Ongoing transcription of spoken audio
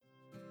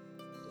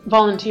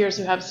volunteers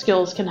who have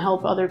skills can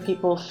help other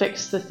people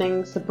fix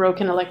the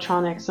broken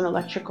electronics and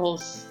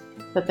electricals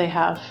that they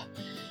have.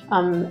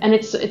 And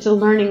it's a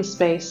learning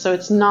space, so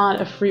it's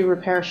not a free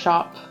repair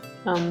shop.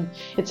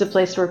 It's a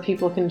place where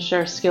people can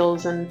share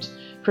skills and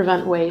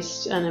prevent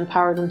waste and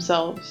empower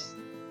themselves.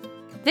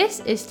 This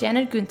is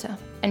Janet Günther,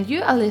 and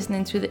you are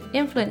listening to the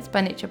Influenced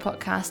by Nature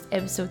podcast,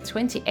 episode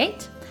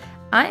 28.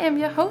 I am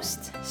your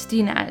host,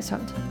 Stine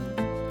Eilsholt.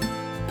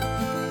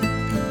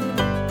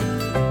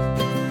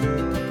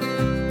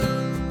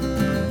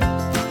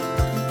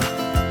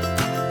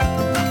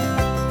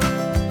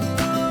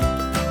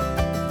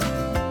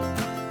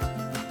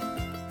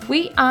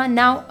 We are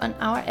now on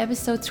our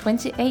episode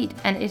 28,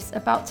 and it's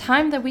about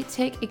time that we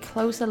take a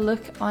closer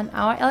look on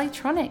our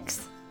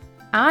electronics.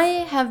 I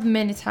have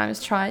many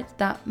times tried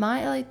that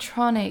my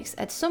electronics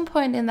at some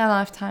point in their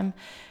lifetime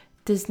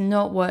does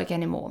not work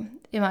anymore.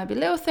 It might be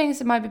little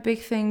things, it might be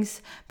big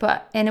things,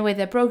 but anyway,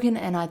 they're broken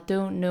and I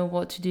don't know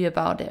what to do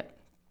about it.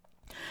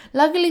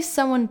 Luckily,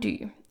 someone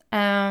do,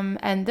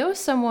 and those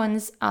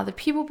someones are the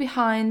people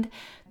behind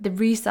the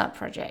Restart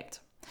Project.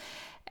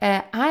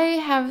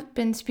 I have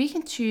been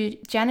speaking to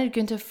Janet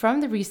Günther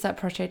from the Restart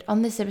Project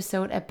on this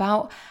episode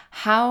about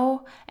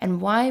how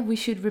and why we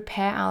should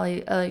repair our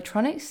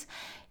electronics,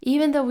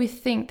 even though we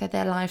think that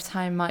their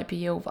lifetime might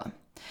be over.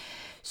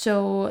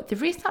 So the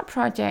Restart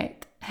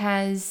Project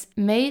has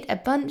made a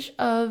bunch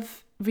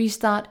of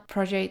Restart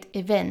Project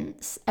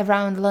events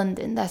around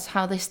London. That's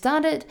how they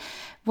started,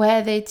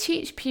 where they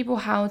teach people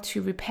how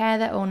to repair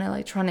their own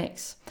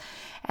electronics.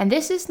 And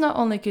this is not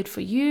only good for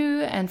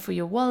you and for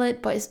your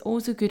wallet, but it's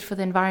also good for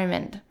the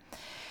environment.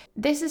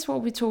 This is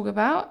what we talk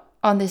about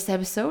on this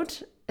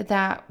episode,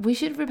 that we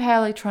should repair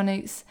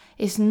electronics.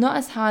 It's not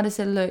as hard as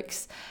it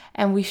looks,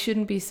 and we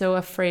shouldn't be so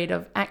afraid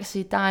of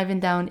actually diving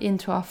down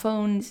into our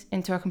phones,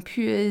 into our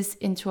computers,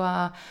 into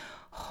our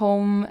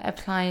home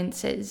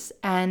appliances,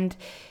 and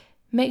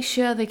make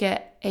sure they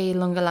get a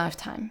longer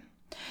lifetime.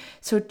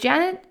 So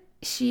Janet,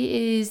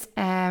 she is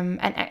an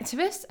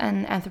activist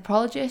and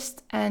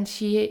anthropologist, and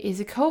she is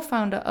a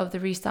co-founder of the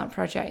Restart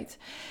Project.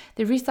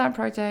 The Restart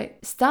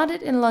Project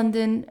started in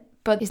London,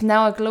 but is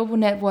now a global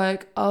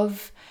network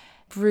of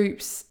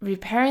groups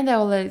repairing their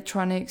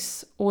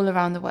electronics all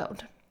around the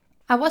world.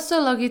 I was so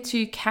lucky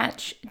to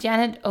catch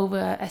Janet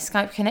over a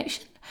Skype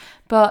connection,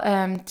 but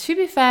to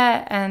be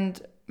fair,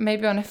 and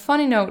maybe on a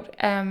funny note,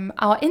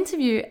 our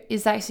interview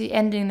is actually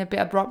ending a bit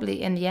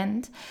abruptly in the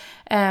end,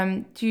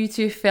 due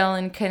to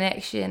failing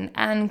connection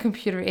and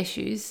computer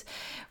issues,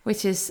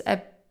 which is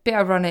a bit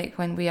ironic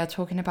when we are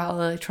talking about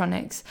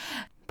electronics.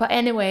 But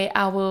anyway,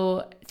 I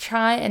will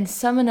try and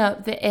summon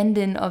up the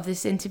ending of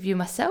this interview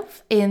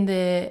myself in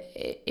the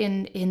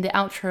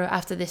outro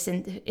after this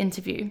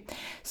interview,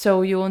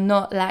 so you will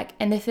not lack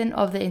anything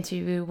of the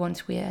interview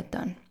once we are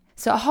done.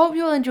 So I hope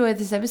you'll enjoy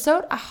this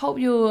episode. I hope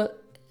you'll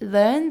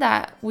learn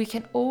that we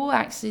can all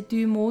actually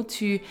do more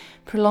to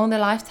prolong the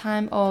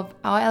lifetime of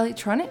our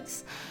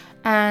electronics,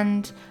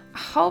 and I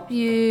hope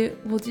you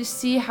will just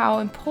see how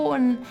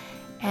important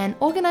an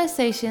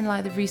organization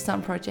like the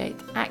Restart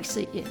Project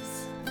actually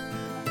is.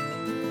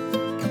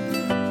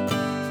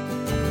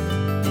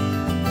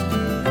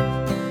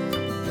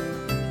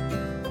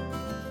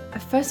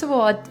 First of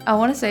all, I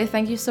want to say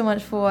thank you so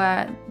much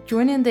for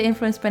joining the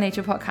Influenced by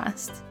Nature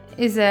podcast.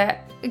 It's a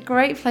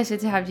great pleasure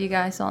to have you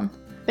guys on.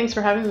 Thanks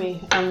for having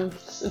me.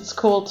 It's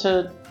cool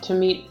to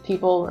meet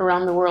people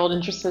around the world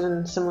interested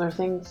in similar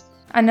things.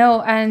 I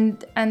know,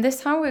 and this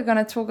time we're going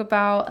to talk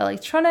about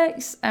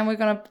electronics, and we're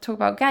going to talk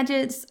about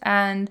gadgets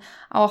and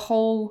our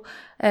whole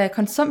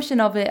consumption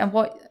of it, and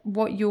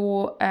what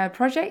your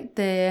project,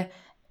 the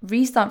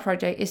Restart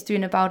Project, is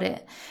doing about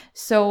it.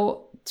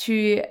 So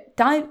to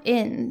dive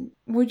in,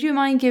 would you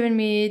mind giving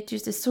me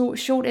just a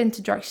short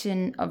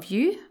introduction of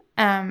you?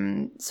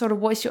 Sort of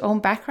what's your own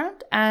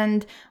background,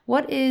 and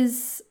what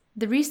is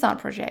the Restart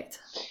Project?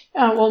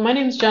 Well, my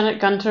name is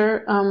Janet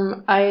Günther.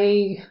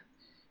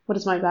 What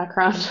is my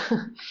background?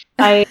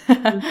 I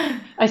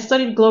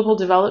studied global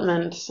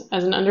development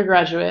as an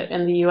undergraduate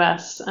in the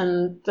US,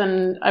 and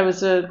then I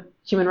was a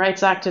human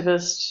rights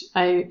activist.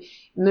 I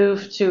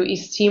moved to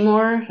East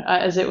Timor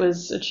as it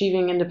was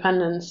achieving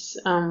independence,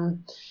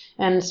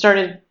 and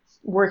started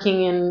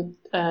working in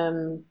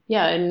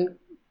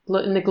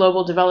the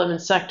global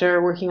development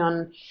sector, working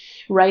on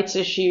rights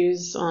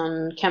issues,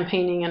 on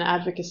campaigning and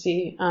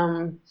advocacy.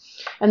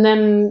 And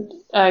then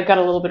got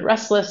a little bit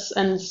restless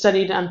and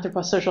studied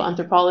social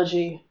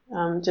anthropology,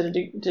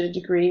 did a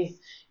degree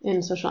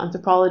in social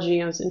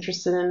anthropology. I was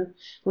interested in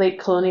late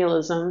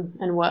colonialism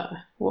and what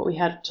we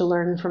had to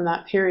learn from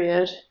that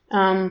period.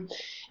 But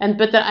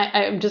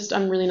then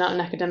I'm really not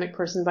an academic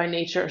person by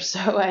nature,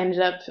 so I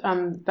ended up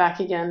back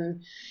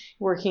again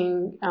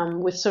working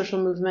with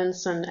social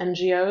movements and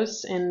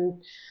NGOs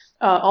in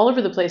all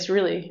over the place,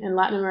 really, in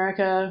Latin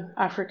America,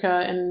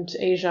 Africa, and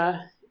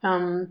Asia.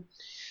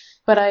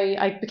 But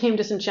I became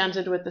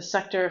disenchanted with the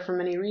sector for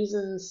many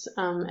reasons,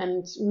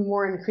 and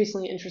more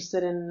increasingly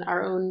interested in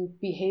our own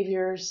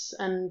behaviors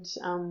and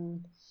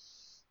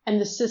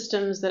the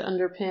systems that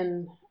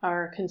underpin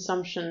our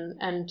consumption,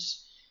 and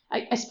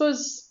I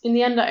suppose in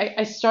the end,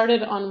 I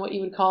started on what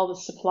you would call the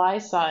supply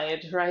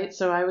side, right?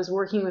 So I was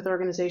working with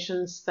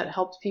organizations that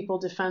helped people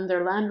defend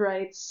their land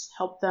rights,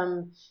 helped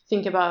them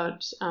think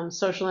about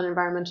social and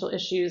environmental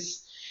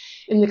issues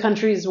in the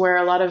countries where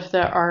a lot of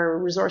our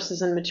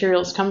resources and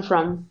materials come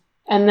from.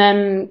 And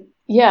then,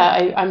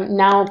 I'm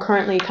now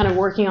currently kind of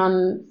working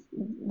on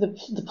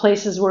the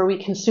places where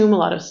we consume a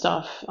lot of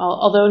stuff.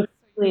 Although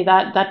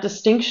that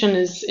distinction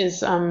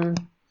is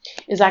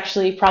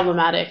actually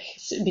problematic,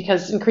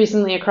 because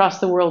increasingly across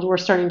the world we're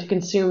starting to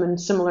consume in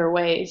similar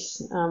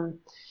ways.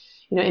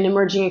 In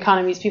emerging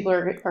economies, people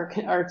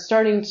are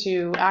starting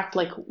to act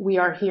like we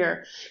are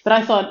here. But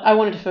I thought I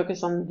wanted to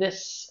focus on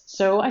this,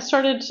 so I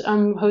started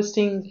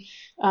hosting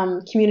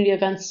community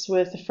events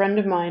with a friend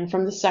of mine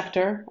from the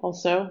sector.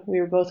 Also, we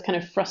were both kind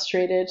of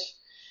frustrated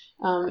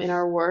in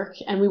our work,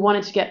 and we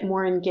wanted to get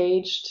more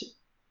engaged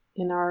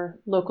in our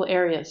local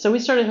areas. So we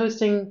started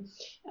hosting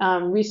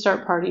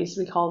restart parties,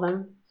 we call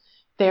them.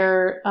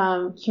 They're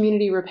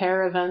community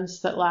repair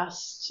events that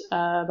last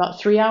about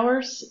 3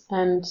 hours,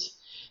 and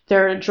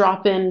they're a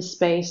drop-in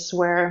space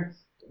where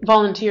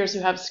volunteers who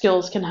have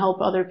skills can help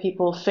other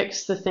people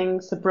fix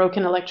the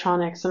broken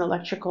electronics and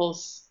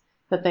electricals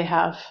that they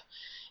have.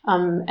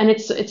 And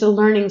it's a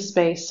learning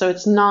space, so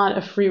it's not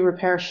a free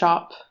repair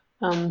shop.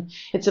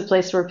 It's a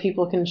place where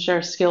people can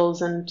share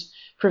skills and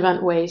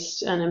prevent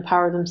waste and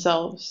empower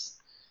themselves.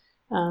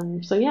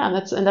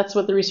 That's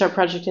what the Restart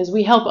Project is.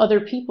 We help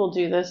other people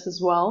do this as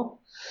well,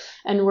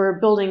 and we're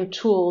building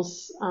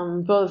tools,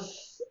 both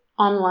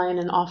online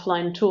and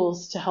offline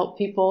tools, to help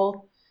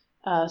people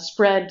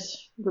spread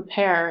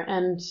repair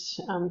and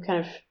kind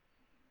of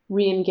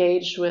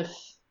re-engage with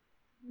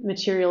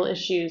material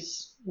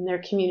issues in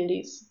their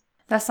communities.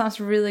 That sounds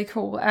really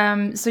cool.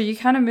 So you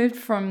kind of moved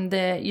from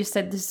you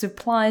said the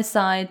supply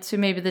side to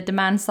maybe the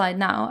demand side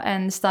now,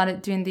 and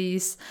started doing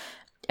these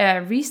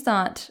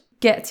restart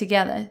get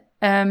together.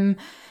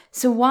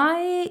 So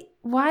why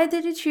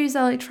did you choose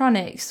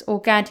electronics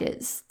or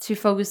gadgets to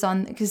focus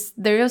on? Because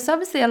there is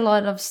obviously a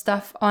lot of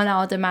stuff on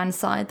our demand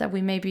side that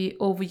we maybe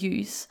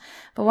overuse.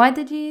 But why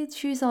did you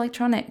choose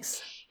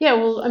electronics? Yeah,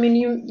 well, I mean,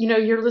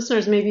 your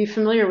listeners may be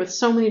familiar with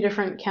so many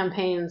different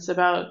campaigns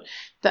about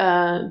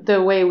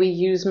the way we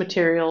use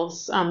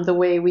materials, the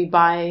way we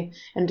buy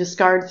and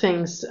discard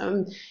things,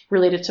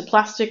 related to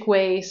plastic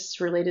waste,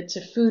 related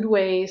to food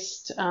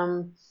waste.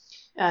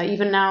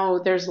 Even now,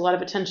 there's a lot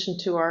of attention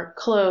to our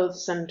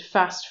clothes and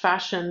fast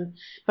fashion.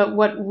 But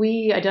what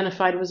we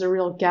identified was a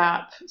real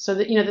gap. So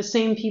that, the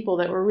same people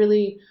that were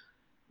really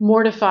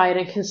mortified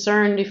and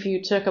concerned if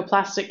you took a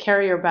plastic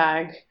carrier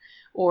bag,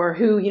 or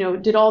who,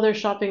 did all their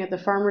shopping at the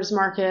farmer's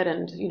market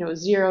and,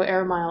 0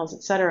 air miles,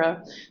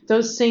 etc.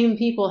 Those same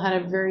people had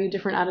a very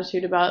different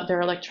attitude about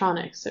their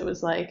electronics. It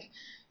was like,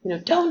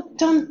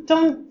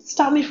 don't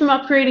stop me from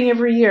upgrading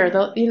every year.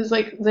 It was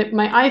like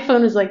my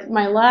iPhone is like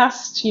my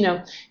last,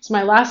 it's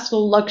my last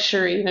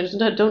luxury.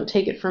 Don't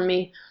take it from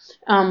me.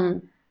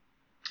 And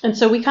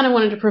so we kind of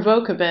wanted to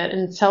provoke a bit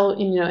and tell,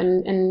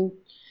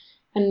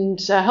 and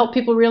help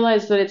people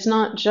realize that it's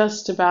not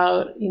just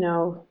about,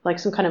 like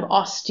some kind of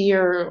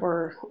austere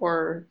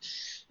or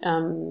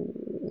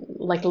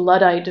like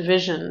Luddite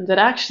vision, that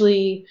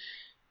actually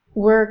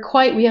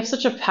we have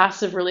such a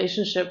passive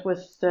relationship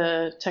with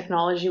the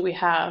technology we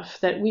have,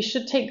 that we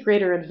should take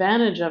greater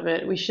advantage of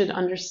it. We should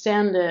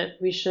understand it.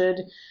 We should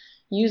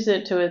use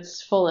it to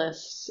its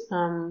fullest.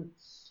 And,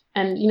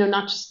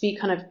 not just be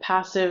kind of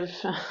passive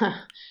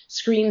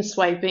screen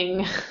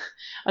swiping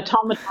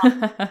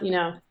automaton,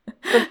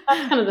 But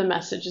that's kind of the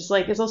message.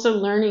 It's also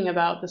learning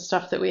about the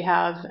stuff that we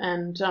have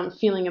and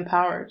feeling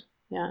empowered.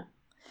 Yeah.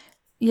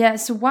 Yeah.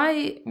 So why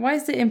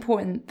is it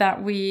important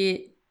that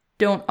we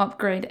don't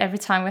upgrade every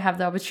time we have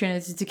the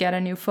opportunity to get a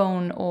new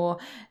phone? Or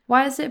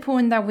why is it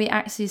important that we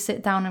actually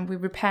sit down and we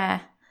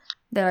repair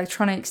the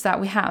electronics that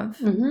we have?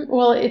 Mm-hmm.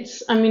 Well,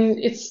 it's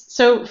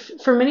so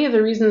for many of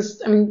the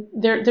reasons,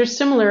 they're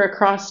similar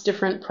across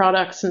different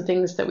products and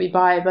things that we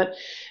buy, but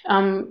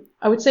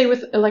I would say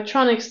with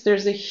electronics,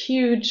 there's a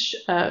huge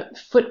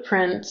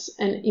footprint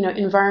and,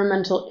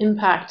 environmental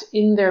impact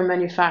in their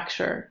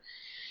manufacture.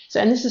 So,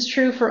 and this is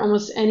true for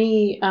almost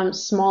any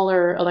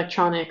smaller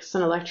electronics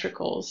and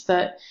electricals,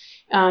 that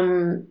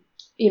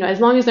as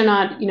long as they're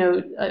not,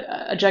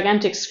 a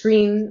gigantic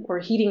screen or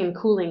heating and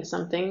cooling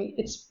something,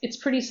 it's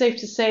pretty safe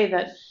to say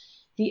that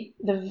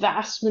the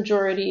vast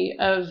majority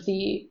of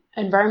the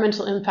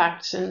environmental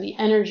impact and the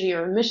energy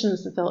or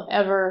emissions that they'll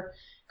ever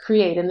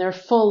create in their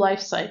full life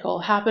cycle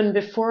happen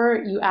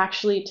before you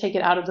actually take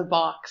it out of the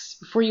box,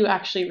 before you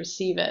actually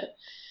receive it.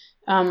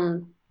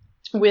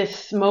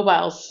 With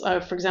mobiles,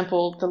 for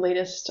example, the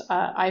latest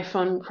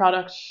iPhone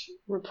product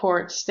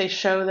reports, they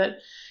show that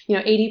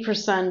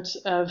 80%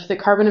 of the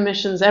carbon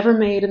emissions ever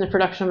made in the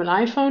production of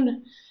an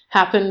iPhone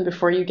happen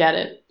before you get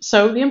it.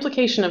 So the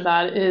implication of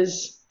that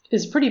is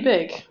pretty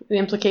big. The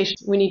implication,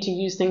 we need to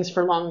use things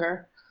for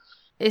longer.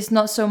 It's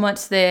not so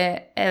much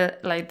the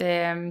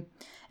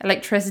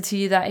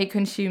electricity that it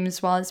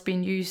consumes while it's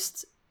being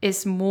used.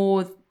 It's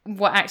more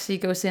what actually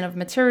goes in of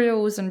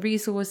materials and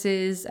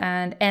resources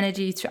and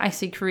energy to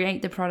actually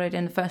create the product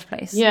in the first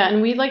place. Yeah,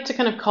 and we like to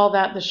kind of call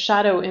that the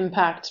shadow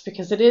impact,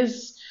 because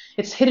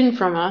it's hidden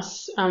from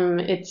us.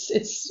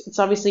 It's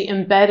obviously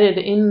embedded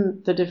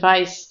in the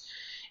device,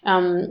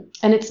 and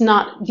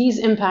these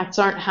impacts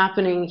aren't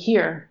happening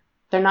here.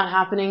 They're not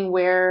happening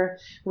where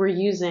we're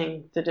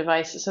using the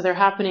device, so they're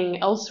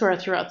happening elsewhere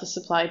throughout the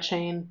supply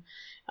chain.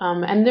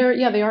 And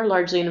they are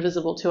largely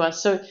invisible to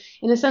us. So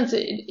in a sense,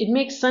 it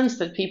makes sense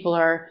that people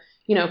are,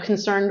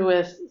 concerned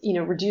with,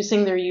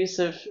 reducing their use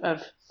of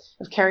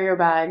carrier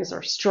bags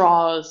or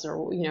straws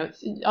or,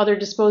 other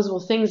disposable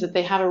things that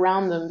they have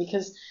around them,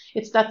 because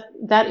it's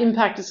that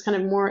impact is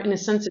kind of more, in a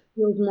sense, it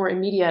feels more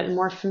immediate and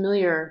more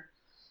familiar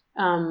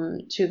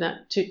to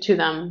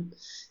them.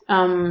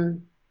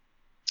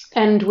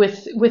 And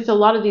with a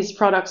lot of these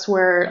products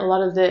where a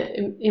lot of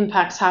the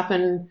impacts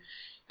happen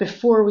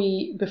before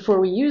we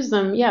use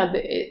them,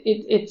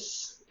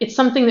 it's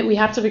something that we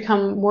have to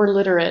become more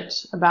literate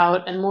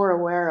about and more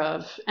aware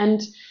of. And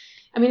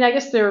I mean, I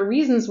guess there are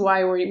reasons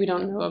why we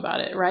don't know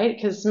about it, right?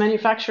 Because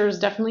manufacturers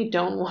definitely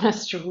don't want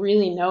us to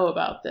really know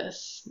about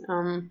this.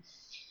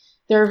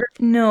 There are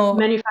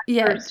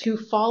manufacturers who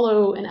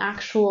follow an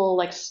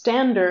actual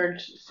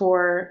standard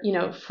for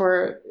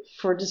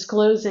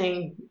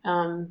disclosing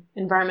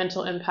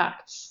environmental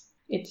impacts.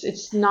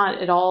 It's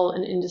not at all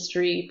an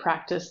industry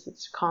practice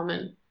that's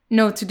common.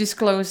 No, to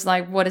disclose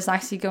what is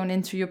actually going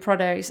into your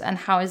products and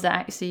how is that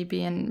actually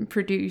being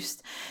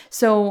produced.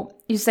 So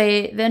you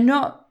say they're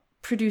not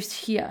produced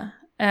here,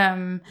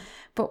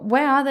 but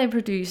where are they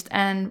produced,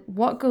 and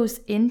what goes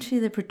into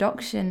the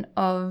production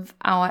of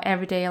our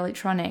everyday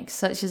electronics,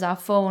 such as our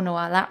phone or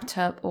our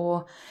laptop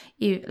or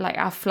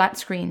our flat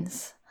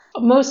screens?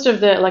 Most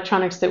of the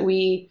electronics that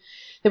we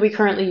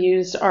currently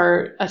use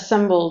are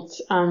assembled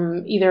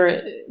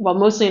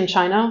mostly in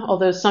China,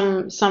 although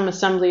some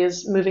assembly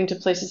is moving to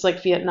places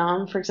like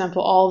Vietnam. For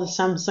example, all the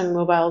Samsung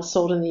mobiles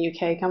sold in the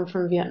UK come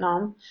from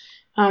Vietnam.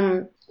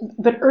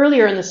 But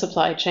earlier in the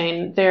supply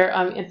chain,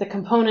 at the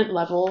component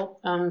level,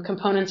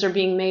 components are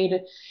being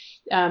made,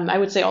 I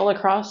would say, all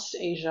across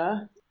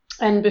Asia.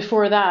 And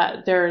before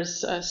that,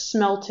 there's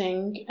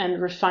smelting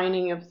and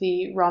refining of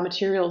the raw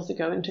materials that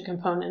go into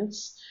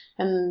components.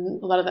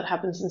 And a lot of that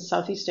happens in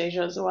Southeast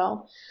Asia as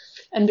well.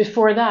 And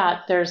before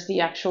that, there's the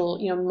actual,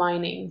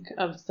 mining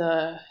of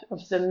the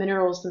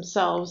minerals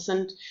themselves.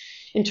 And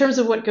in terms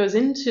of what goes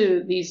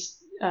into these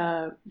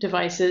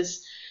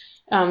devices,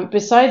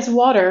 besides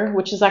water,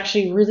 which is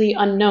actually really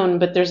unknown,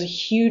 but there's a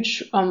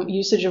huge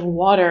usage of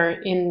water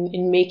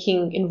in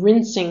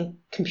rinsing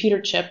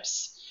computer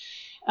chips.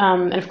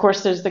 And of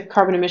course, there's the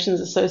carbon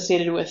emissions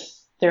associated with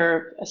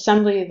their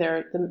assembly,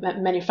 the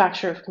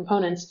manufacture of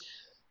components.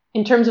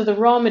 In terms of the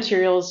raw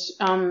materials,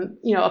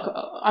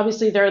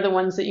 obviously there are the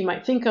ones that you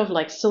might think of,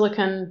 like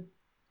silicon,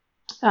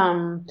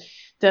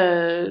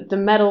 the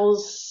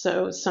metals,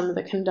 so some of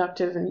the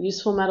conductive and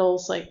useful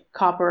metals like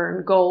copper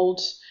and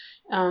gold.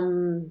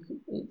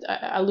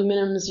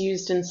 Aluminum is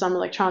used in some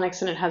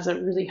electronics, and it has a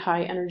really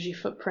high energy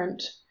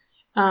footprint.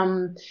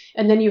 And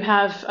then you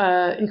have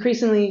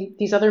increasingly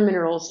these other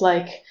minerals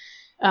like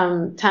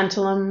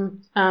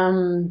tantalum,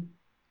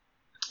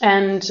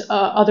 and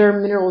other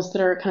minerals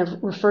that are kind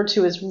of referred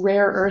to as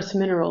rare earth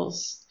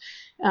minerals.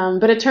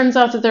 But it turns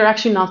out that they're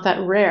actually not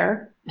that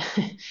rare.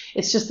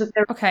 It's just that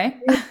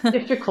they're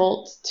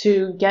difficult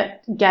to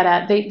get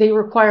at. They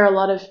require a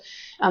lot of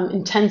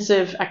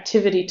intensive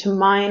activity to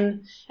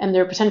mine, and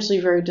they're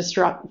potentially very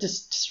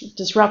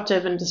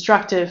disruptive and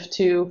destructive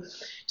to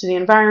the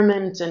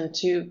environment and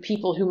to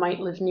people who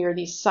might live near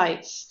these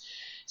sites.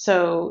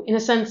 So in a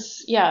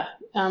sense,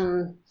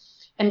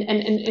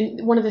 And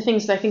one of the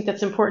things that I think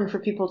that's important for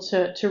people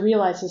to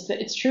realize is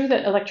that it's true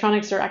that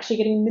electronics are actually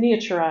getting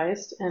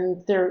miniaturized,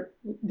 and they're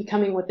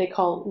becoming what they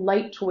call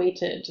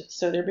light-weighted.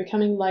 So they're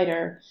becoming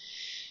lighter.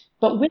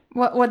 But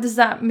what does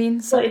that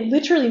mean? Well, it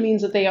literally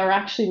means that they are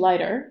actually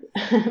lighter.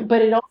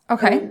 But it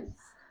also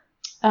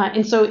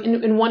and so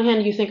in one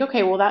hand you think,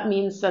 okay, well that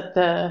means that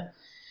the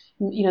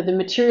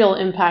material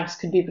impacts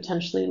could be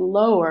potentially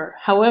lower.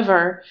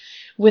 However,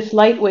 with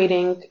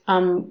lightweighting,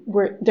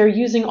 they're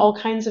using all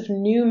kinds of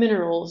new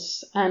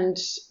minerals, and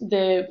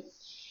they're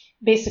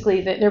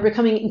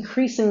becoming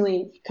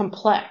increasingly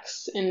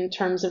complex in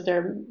terms of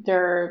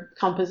their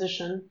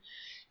composition,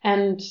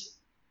 and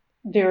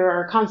there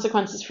are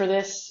consequences for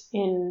this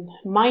in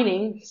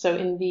mining. So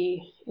in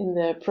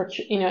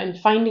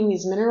finding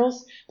these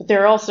minerals, but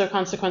there are also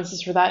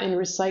consequences for that in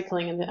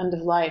recycling and the end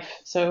of life.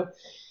 So.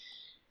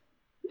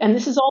 And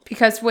this is all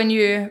because when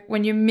you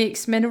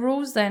mix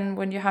minerals, then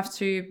when you have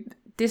to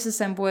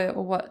disassemble it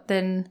or what,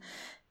 then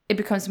it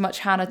becomes much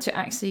harder to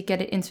actually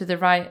get it into the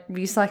right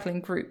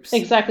recycling groups.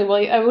 Exactly.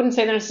 Well, I wouldn't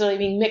say they're necessarily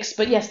being mixed,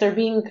 but yes, they're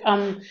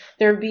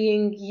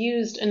being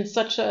used in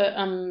such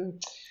a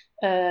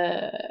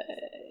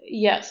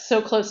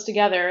so close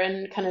together,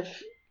 and kind of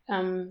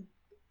and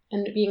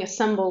being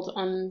assembled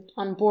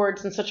on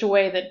boards in such a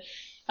way that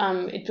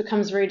it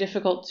becomes very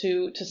difficult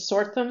to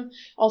sort them.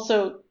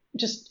 Also,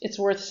 just it's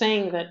worth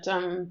saying that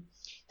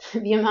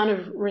the amount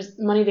of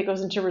money that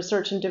goes into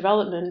research and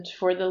development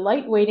for the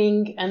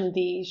lightweighting and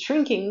the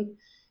shrinking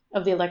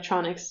of the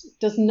electronics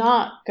does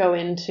not go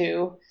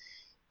into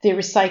the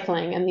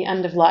recycling and the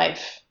end of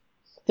life.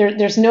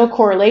 There's no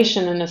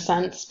correlation in a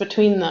sense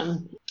between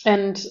them.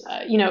 And,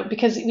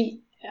 because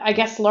I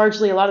guess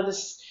largely a lot of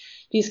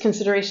these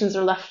considerations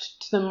are left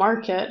to the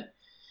market.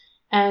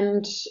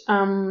 And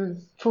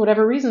for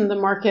whatever reason, the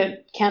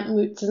market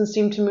doesn't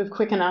seem to move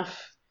quick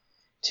enough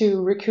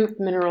to recoup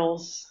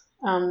minerals.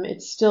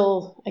 It's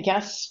still, I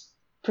guess,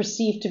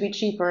 perceived to be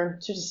cheaper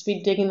to just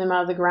be digging them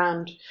out of the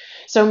ground.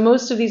 So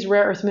most of these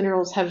rare earth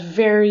minerals have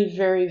very,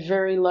 very,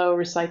 very low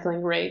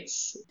recycling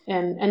rates.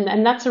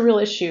 And that's a real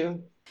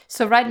issue.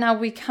 So right now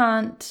we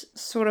can't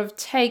sort of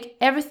take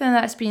everything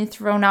that's being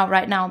thrown out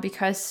right now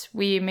because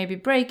we maybe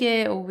break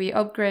it or we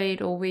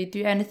upgrade or we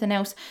do anything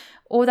else.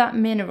 All that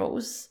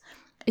minerals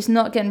is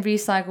not getting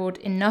recycled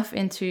enough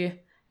into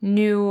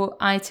new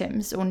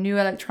items or new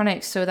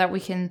electronics so that we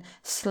can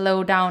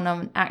slow down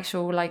on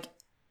actual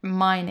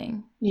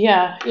mining.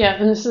 Yeah.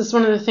 And this is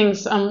one of the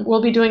things,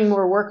 we'll be doing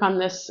more work on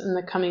this in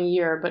the coming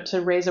year, but to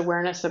raise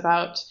awareness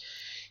about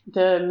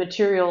the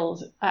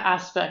materials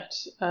aspect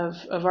of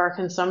our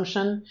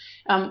consumption.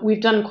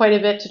 We've done quite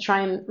a bit to try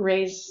and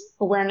raise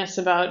awareness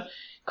about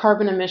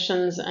carbon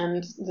emissions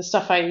and the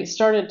stuff I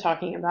started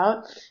talking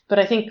about, but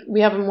I think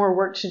we have more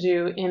work to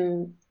do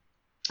in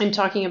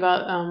talking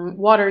about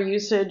water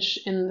usage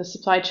in the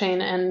supply chain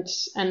and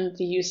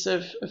the use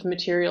of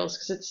materials,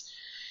 because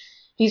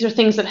these are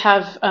things that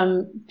have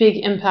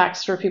big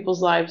impacts for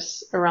people's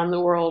lives around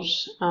the world,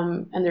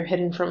 and they're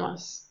hidden from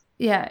us.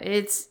 Yeah,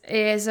 it's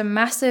a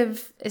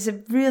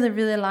really,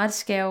 really large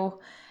scale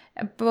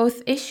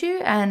both issue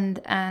and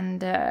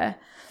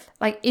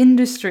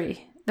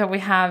industry that we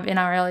have in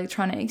our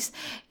electronics.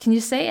 Can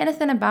you say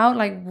anything about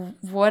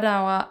what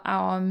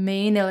our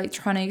main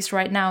electronics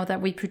right now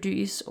that we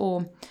produce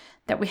or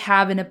that we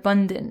have in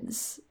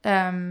abundance?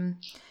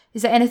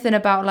 Is there anything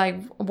about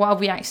what are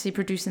we actually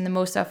producing the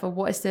most of, or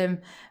what is the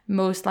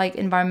most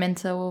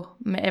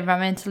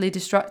environmentally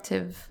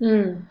destructive?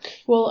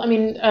 Well, I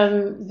mean,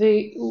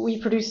 we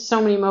produce so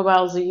many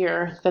mobiles a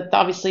year that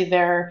obviously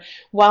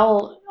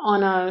while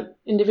on a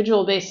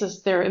individual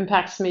basis their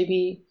impacts may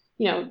be,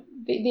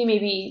 they may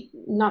be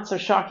not so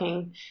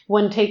shocking.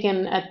 When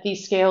taken at the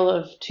scale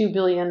of 2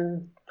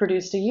 billion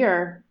produced a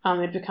year,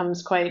 it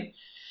becomes quite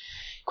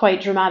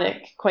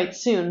dramatic quite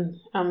soon.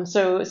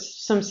 So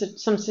some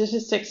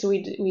statistics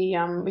we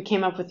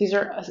came up with, these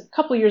are a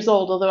couple years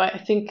old, although I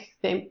think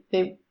they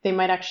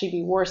might actually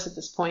be worse at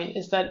this point,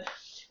 is that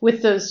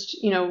with those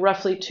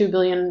roughly 2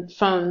 billion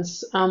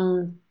phones,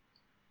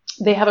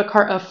 they have a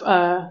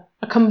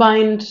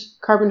combined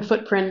carbon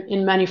footprint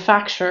in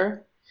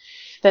manufacture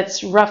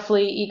that's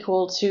roughly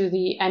equal to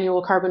the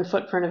annual carbon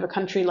footprint of a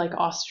country like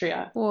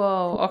Austria.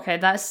 Whoa, okay,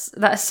 that's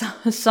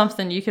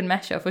something you can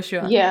measure for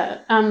sure. Yeah,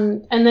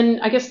 and then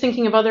I guess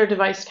thinking of other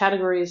device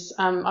categories,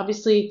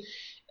 obviously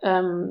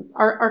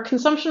our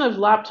consumption of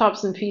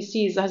laptops and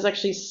PCs has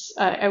actually,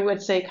 I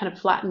would say, kind of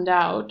flattened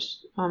out.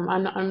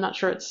 I'm not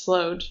sure it's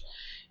slowed,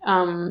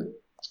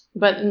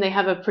 but they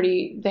have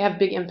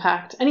big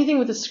impact. Anything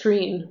with a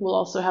screen will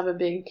also have a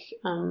big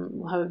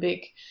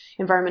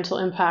environmental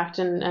impact,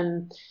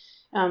 and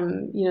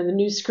the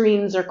new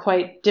screens are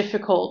quite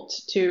difficult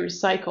to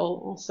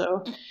recycle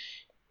also.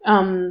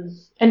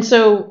 And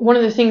so one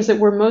of the things that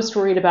we're most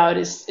worried about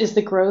is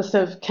the growth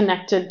of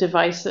connected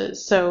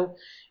devices. So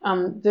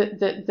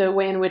the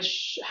way in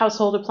which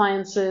household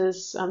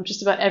appliances,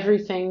 just about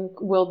everything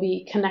will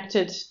be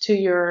connected to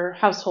your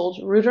household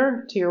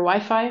router, to your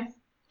Wi-Fi,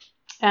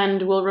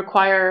 and will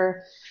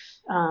require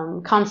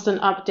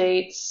constant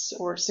updates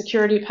or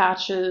security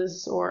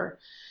patches, or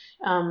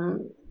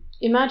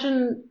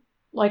imagine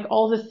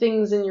all the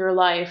things in your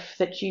life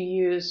that you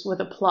use with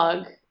a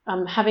plug,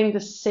 having the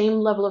same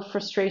level of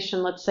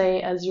frustration, let's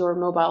say, as your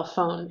mobile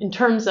phone, in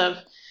terms of,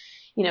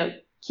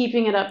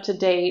 keeping it up to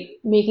date,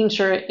 making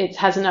sure it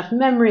has enough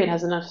memory, it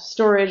has enough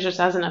storage, it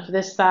has enough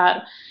this,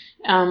 that.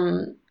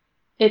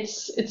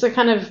 It's a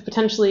kind of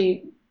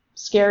potentially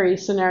scary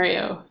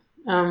scenario.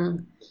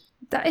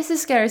 That is a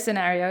scary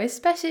scenario,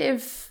 especially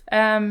if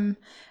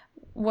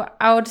what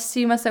I would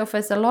see myself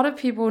as a lot of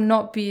people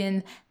not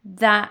being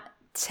that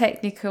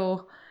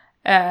technical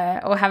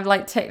or have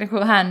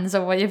technical hands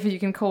or whatever you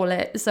can call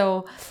it.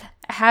 So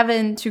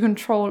having to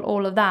control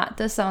all of that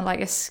does sound like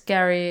a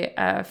scary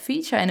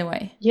feature in a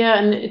way. Yeah,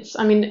 and it's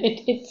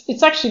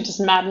actually just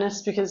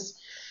madness, because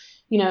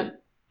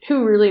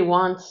who really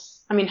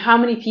wants, how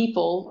many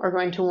people are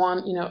going to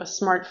want a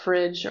smart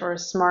fridge or a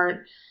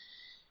smart,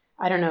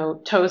 I don't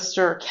know,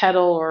 toaster or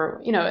kettle,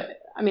 or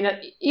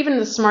even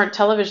the smart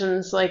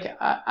televisions,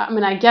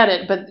 I get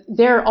it, but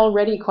they're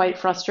already quite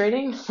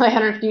frustrating. It's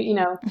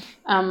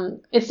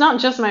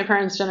not just my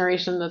parents'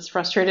 generation that's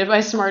frustrated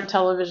by smart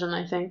television,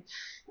 I think.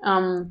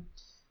 I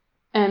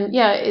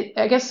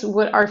guess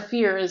what our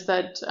fear is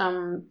that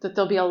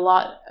there'll be a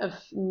lot of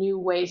new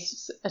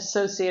waste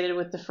associated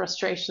with the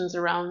frustrations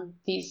around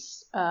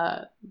these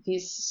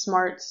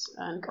smart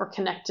or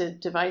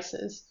connected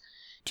devices.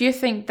 Do you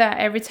think that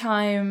every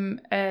time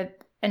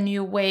a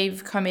new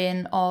wave come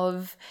in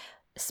of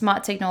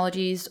smart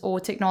technologies or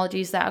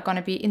technologies that are going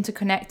to be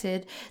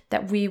interconnected,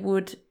 that we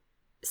would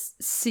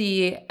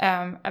see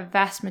a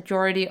vast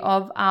majority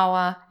of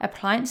our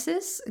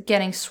appliances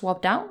getting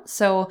swapped out?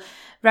 So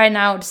right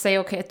now, to say,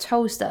 okay, a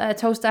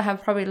toaster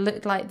have probably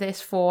looked like this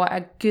for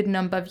a good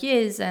number of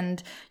years,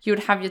 and you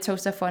would have your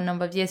toaster for a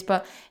number of years.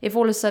 But if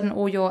all of a sudden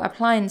all your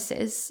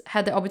appliances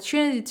had the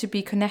opportunity to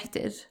be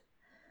connected,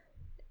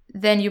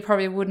 then you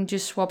probably wouldn't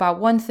just swap out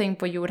one thing,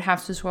 but you would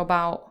have to swap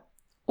out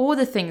all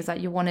the things that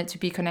you wanted to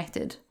be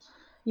connected.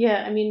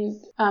 Yeah, I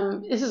mean,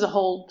 this is a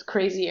whole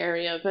crazy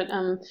area, but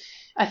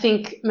I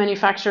think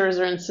manufacturers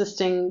are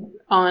insisting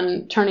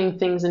on turning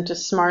things into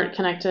smart,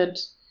 connected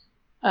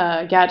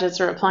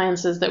gadgets or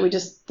appliances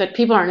that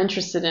people aren't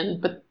interested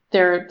in, but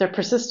they're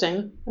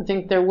persisting. I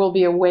think there will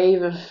be a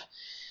wave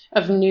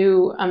of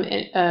new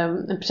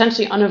and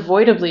potentially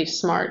unavoidably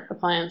smart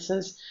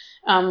appliances.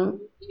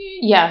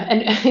 Yeah,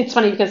 and it's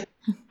funny because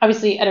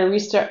obviously at a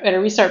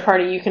restart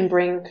party you can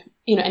bring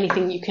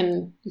anything you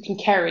can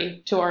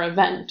carry to our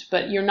event,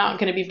 but you're not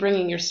going to be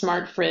bringing your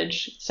smart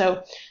fridge.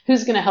 So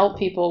who's going to help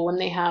people when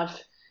they have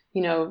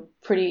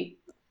pretty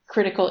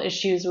critical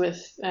issues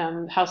with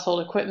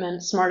household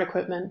equipment, smart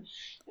equipment?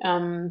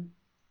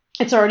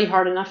 It's already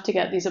hard enough to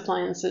get these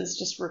appliances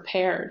just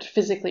repaired,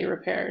 physically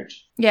repaired.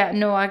 Yeah,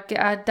 no, I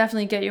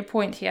definitely get your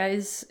point here.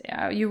 Is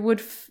you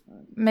would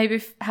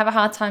maybe have a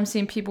hard time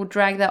seeing people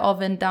drag their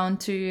oven down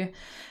to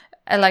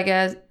like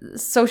a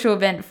social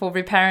event for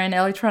repairing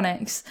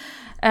electronics.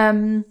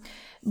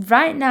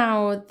 Right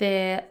now,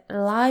 the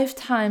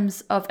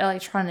lifetimes of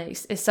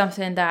electronics is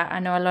something that I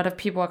know a lot of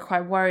people are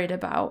quite worried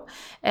about.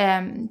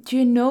 Do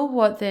you know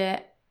what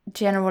the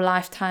general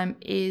lifetime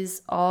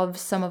is of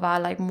some of our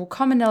like more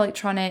common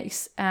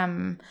electronics,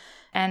 and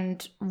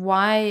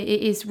why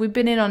it is? We've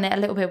been in on it a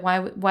little bit,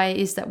 why it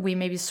is that we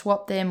maybe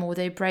swap them or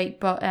they break,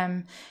 but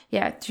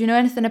yeah, do you know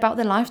anything about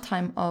the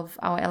lifetime of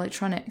our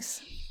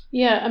electronics?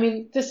 Yeah, I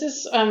mean, this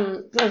is,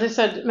 as I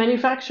said,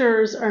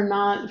 manufacturers are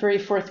not very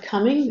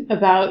forthcoming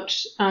about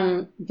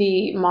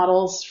the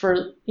models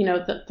for,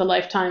 the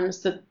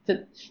lifetimes that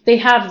they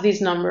have these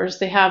numbers.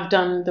 They have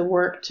done the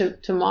work to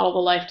model the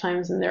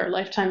lifetimes and their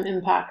lifetime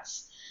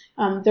impacts.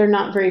 They're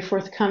not very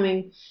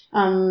forthcoming.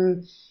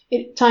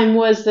 Time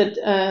was that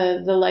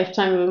the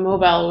lifetime of a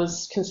mobile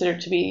was considered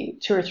to be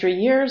 2 or 3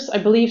 years. I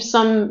believe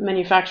some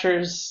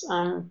manufacturers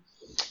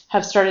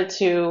have started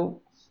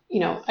to,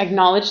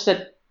 acknowledge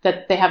that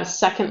they have a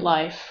second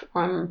life,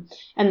 and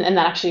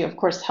that actually, of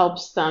course,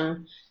 helps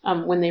them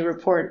when they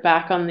report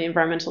back on the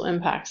environmental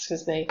impacts,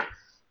 because they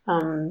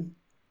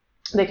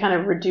kind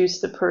of reduce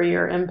the per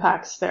year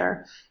impacts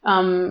there.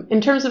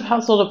 In terms of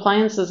household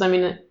appliances, I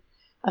mean,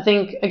 I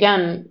think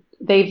again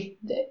the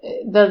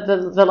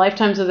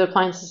lifetimes of the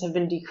appliances have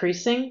been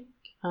decreasing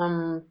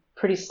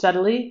pretty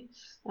steadily.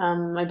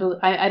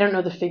 I don't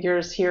know the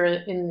figures here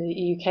in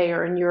the UK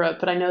or in Europe,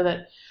 but I know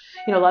that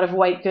a lot of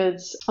white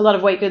goods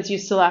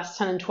used to last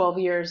 10 and 12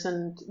 years,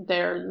 and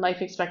their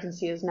life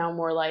expectancy is now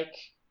more like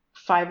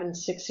 5 and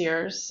 6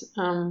 years.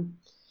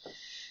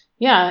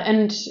 Yeah,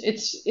 and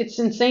it's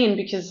insane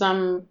because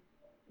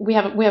we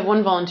have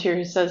one volunteer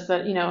who says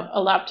that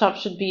a laptop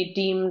should be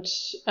deemed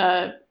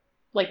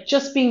like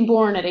just being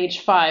born at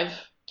age 5.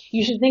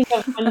 You should think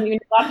of when your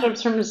laptop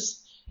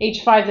turns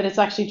age 5 that it's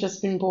actually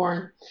just been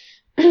born.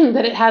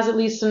 That it has at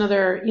least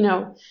another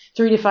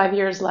 3 to 5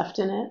 years left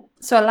in it.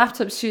 So a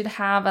laptop should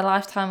have a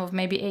lifetime of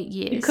maybe 8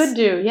 years. It could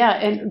do,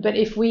 yeah. But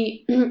if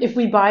we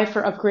buy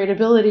for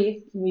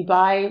upgradability, we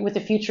buy with the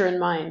future in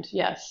mind.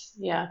 Yes,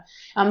 yeah.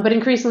 But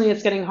increasingly,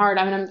 it's getting hard.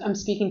 I mean, I'm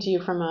speaking to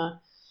you from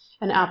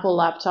an Apple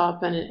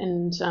laptop,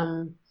 and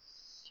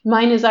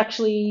mine is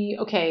actually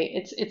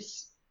okay.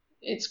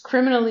 It's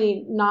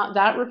criminally not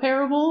that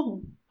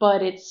repairable,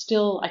 but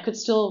I could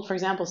still, for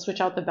example,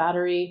 switch out the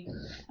battery,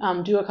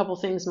 do a couple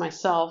things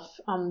myself.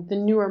 The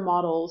newer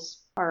models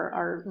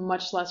are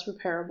much less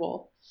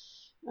repairable.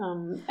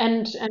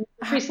 And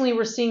increasingly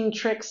we're seeing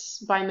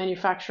tricks by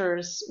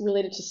manufacturers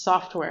related to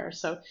software.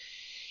 So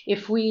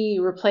if we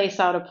replace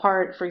out a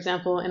part, for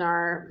example, in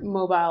our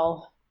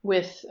mobile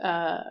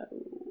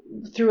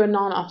through a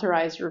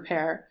non-authorized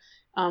repair,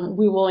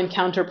 we will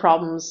encounter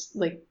problems,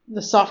 like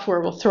the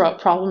software will throw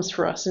up problems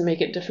for us and make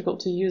it difficult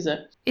to use it.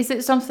 Is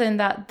it something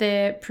that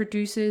the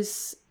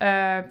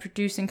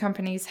producing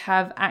companies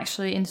have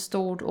actually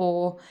installed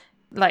or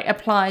like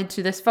applied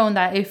to this phone,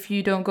 that if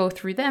you don't go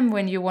through them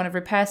when you want to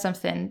repair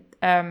something,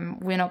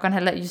 we're not going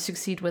to let you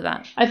succeed with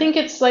that? I think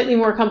it's slightly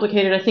more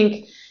complicated. I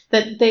think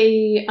that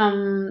they,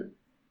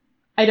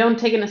 I don't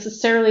take it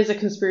necessarily as a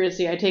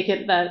conspiracy. I take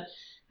it that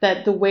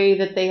the way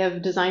that they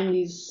have designed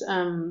these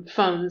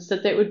phones,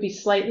 that it would be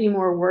slightly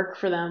more work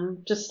for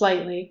them, just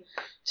slightly,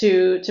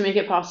 to make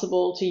it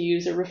possible to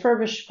use a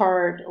refurbished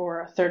part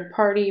or a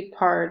third-party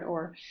part,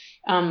 or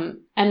and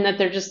that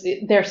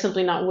they're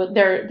simply not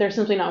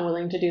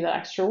willing to do that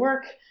extra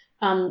work,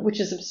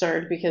 which is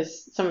absurd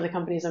because some of the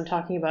companies I'm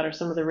talking about are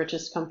some of the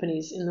richest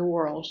companies in the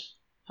world.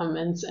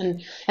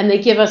 And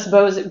they give us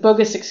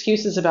bogus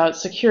excuses about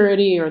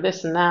security or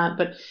this and that,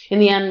 but in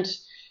the end,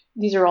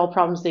 these are all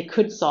problems they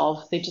could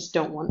solve. They just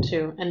don't want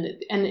to, and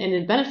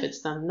it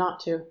benefits them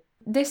not to.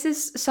 This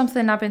is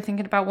something I've been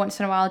thinking about once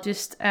in a while.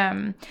 Just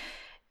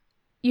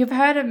you've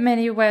heard of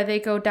many where they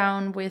go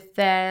down with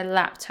their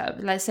laptop.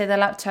 Let's say the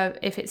laptop,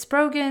 if it's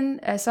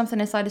broken, something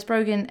inside is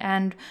broken,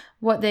 and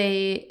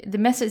the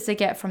message they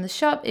get from the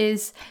shop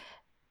is,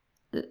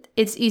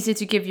 it's easier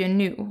to give you a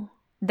new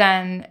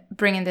than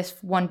bringing this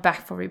one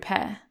back for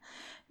repair.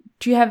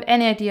 Do you have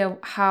any idea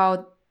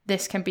how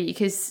this can be?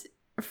 Because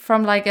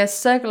from like a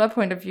circular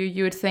point of view,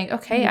 you would think,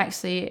 okay,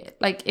 actually,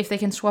 like if they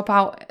can swap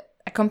out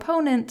a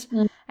component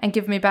and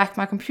give me back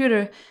my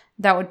computer,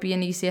 that would be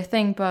an easier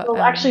thing. But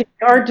actually,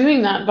 they are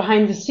doing that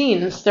behind the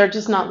scenes. They're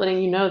just not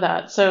letting you know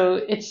that.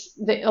 So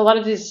a lot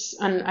of these,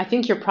 and I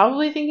think you're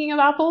probably thinking of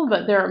Apple,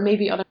 but there are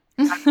maybe other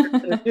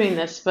that are doing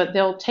this. But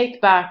they'll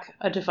take back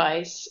a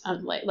device,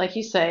 like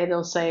you say,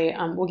 they'll say,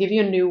 we'll give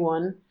you a new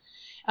one.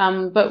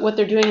 But what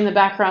they're doing in the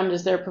background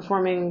is they're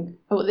performing.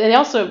 They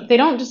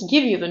don't just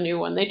give you the new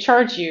one. They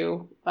charge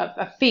you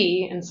a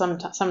fee, and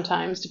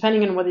sometimes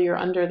depending on whether you're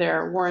under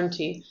their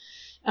warranty.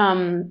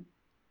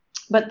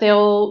 But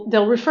they'll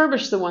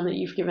refurbish the one that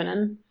you've given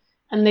in,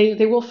 and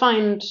they will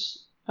find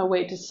a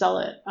way to sell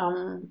it.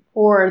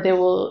 Or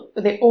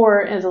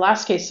as a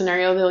last case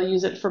scenario, they'll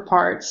use it for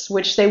parts,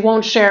 which they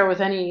won't share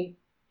with any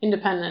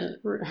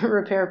independent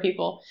repair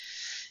people.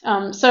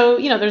 So,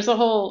 there's a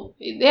whole,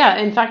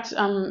 in fact,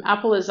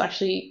 Apple is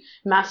actually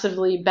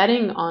massively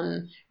betting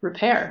on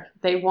repair.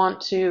 They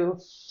want to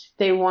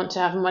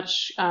have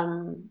much,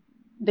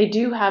 they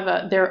do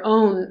have their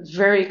own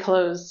very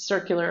closed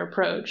circular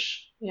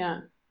approach.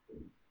 Yeah.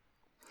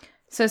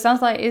 So it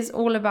sounds like it's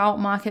all about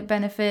market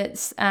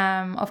benefits,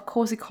 of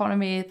course,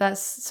 economy.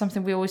 That's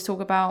something we always talk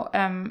about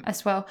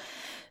as well.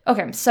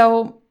 Okay,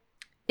 so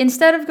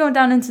instead of going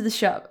down into the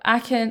shop, I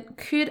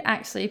could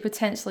actually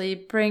potentially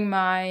bring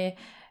my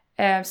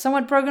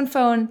somewhat broken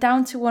phone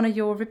down to one of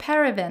your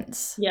repair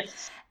events.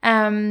 Yes.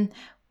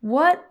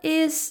 What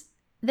is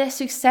the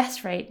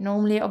success rate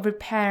normally of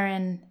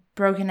repairing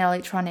broken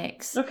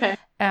electronics? Okay.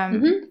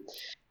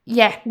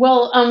 Yeah.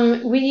 Well,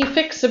 we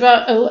fix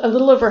about a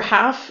little over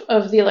half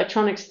of the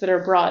electronics that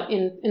are brought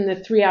in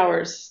the 3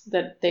 hours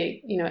that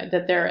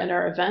that they're at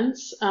our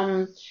events.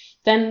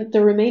 Then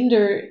the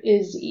remainder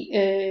is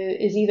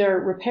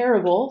either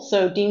repairable,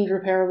 so deemed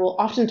repairable.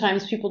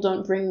 Oftentimes people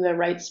don't bring the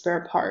right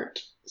spare part.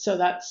 So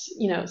that's,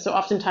 so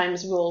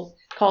oftentimes we'll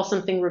call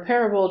something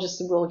repairable,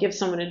 we'll give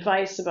someone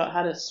advice about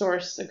how to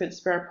source a good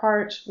spare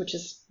part, which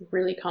is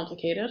really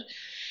complicated.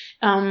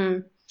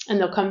 And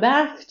they'll come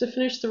back to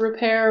finish the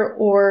repair,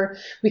 or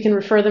we can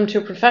refer them to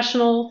a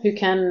professional who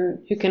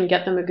can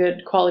get them a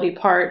good quality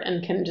part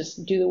and can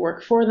just do the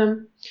work for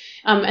them.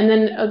 And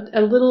then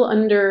a little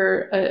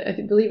under, I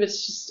believe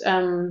it's just,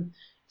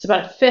 it's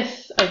about a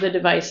fifth of the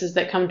devices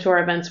that come to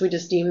our events, we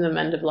just deem them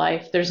end of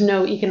life. There's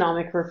no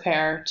economic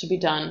repair to be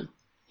done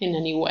in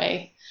any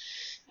way.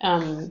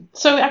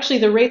 So actually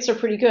the rates are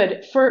pretty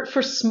good.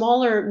 For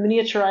smaller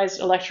miniaturized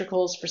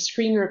electricals, for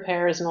screen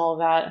repairs and all of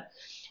that,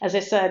 as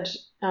I said,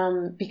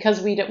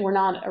 because we're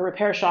not a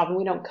repair shop and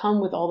we don't come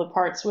with all the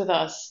parts with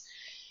us,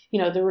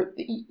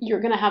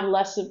 you're going to have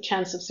less of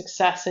chance of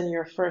success in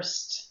your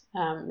first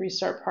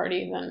restart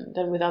party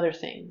than with other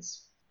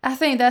things. I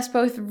think that's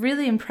both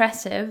really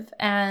impressive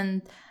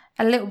and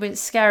a little bit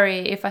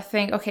scary if I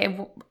think,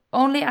 okay,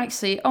 only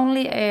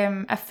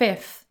a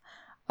fifth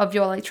of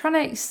your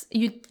electronics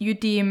you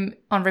deem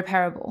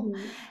unrepairable.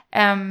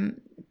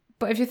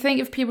 But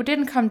if people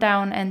didn't come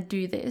down and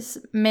do this,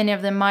 many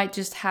of them might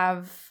just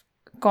have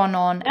gone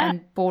on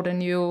and bought a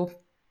new.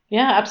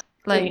 Yeah,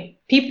 absolutely.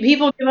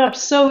 People give up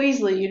so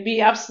easily. You'd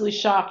be absolutely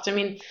shocked. I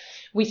mean,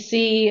 we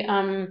see,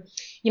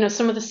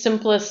 some of the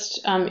simplest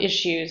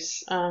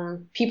issues.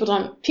 People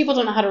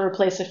don't know how to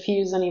replace a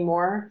fuse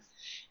anymore.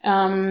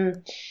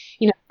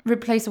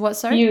 Replace what,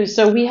 sorry? Fuse.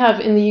 So we have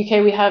in the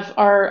UK, we have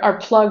our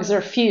plugs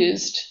are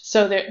fused.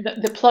 So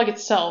the plug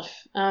itself,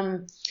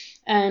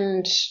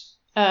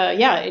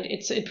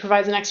 it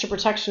provides an extra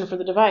protection for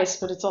the device,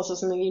 but it's also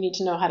something you need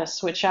to know how to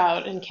switch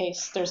out in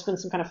case there's been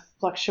some kind of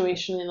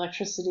fluctuation in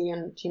electricity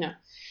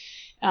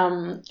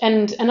other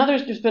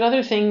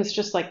things,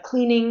 just like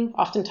cleaning.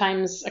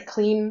 Oftentimes a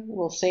clean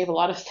will save a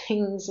lot of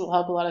things, will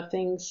help a lot of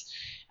things.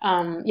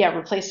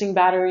 Replacing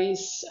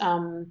batteries.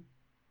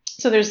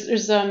 So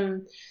there's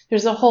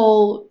a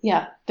whole,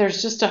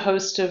 there's just a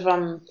host of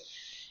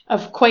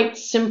quite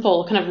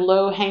simple, kind of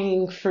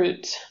low-hanging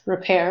fruit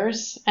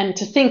repairs, and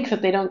to think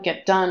that they don't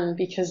get done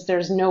because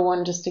there's no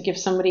one just to give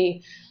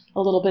somebody a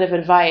little bit of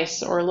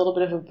advice or a little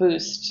bit of a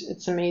boost.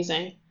 It's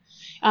amazing.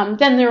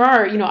 Then there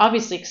are,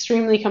 obviously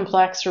extremely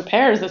complex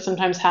repairs that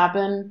sometimes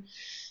happen,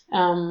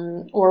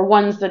 or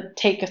ones that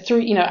take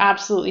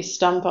absolutely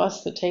stump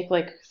us, that take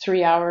like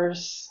 3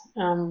 hours.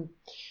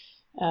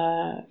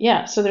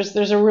 So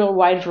there's a real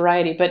wide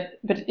variety, but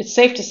it's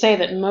safe to say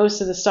that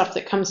most of the stuff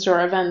that comes to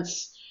our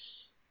events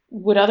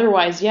would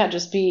otherwise,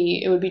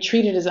 it would be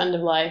treated as end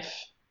of life.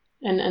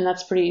 And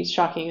that's pretty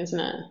shocking, isn't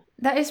it?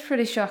 That is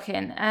pretty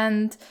shocking.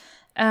 And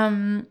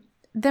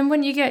then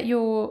when you get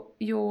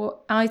your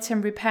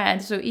item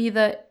repaired, so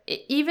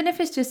even if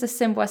it's just as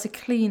simple as a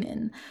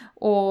cleaning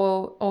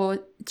or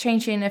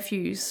changing a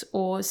fuse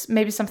or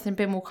maybe something a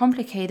bit more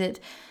complicated,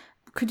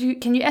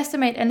 can you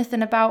estimate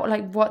anything about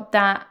like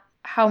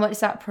how much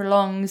that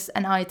prolongs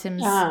an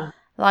item's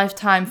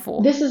lifetime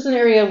for? This is an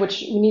area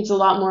which needs a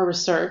lot more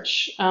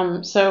research.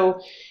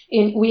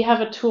 We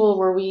have a tool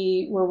where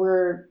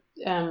we're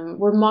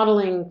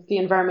modeling the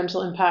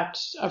environmental impact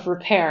of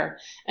repair,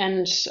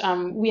 and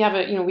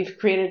we've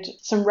created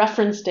some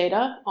reference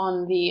data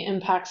on the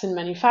impacts in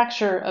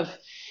manufacture of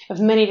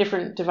many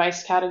different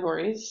device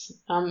categories,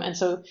 and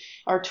so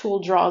our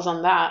tool draws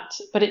on that,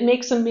 but it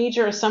makes a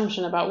major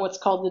assumption about what's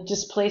called the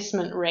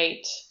displacement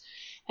rate.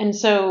 And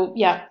so,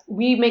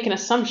 we make an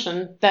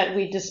assumption that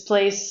we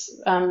displace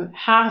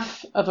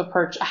half of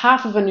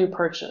a new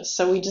purchase.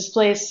 So we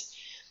displace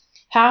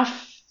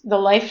half the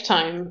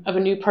lifetime of a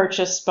new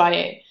purchase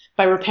by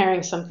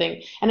repairing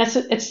something. And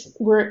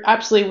we're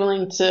absolutely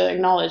willing to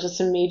acknowledge it's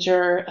a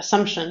major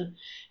assumption,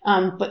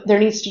 but there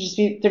needs to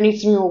be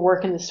more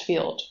work in this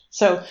field.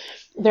 So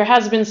there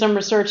has been some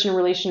research in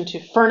relation to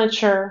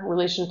furniture,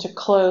 relation to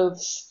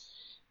clothes.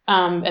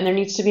 And there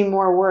needs to be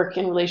more work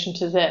in relation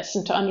to this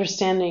and to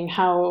understanding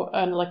how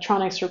an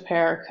electronics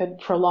repair could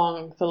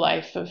prolong the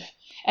life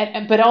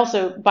but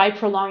also by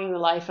prolonging the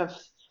life of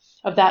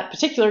that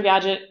particular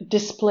gadget,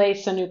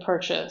 displace a new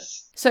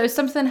purchase. So if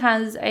something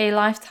has a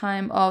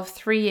lifetime of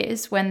 3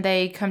 years, when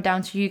they come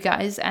down to you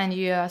guys and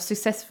you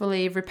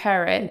successfully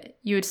repair it,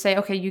 you would say,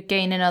 okay, you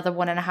gain another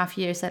 1.5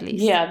 years at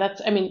least.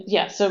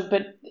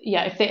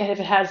 If it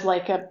has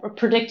like a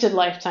predicted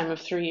lifetime of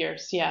 3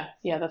 years,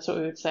 that's what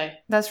we would say.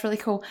 That's really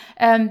cool.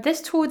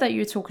 This tool that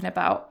you're talking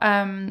about,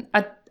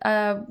 I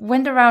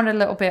went around a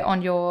little bit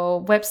on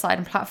your website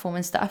and platform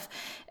and stuff,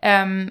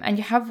 and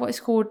you have what is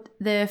called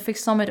the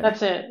Fixometer.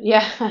 That's it.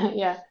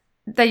 Yeah.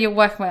 That you're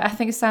working with. I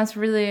think it sounds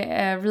really,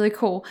 really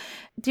cool.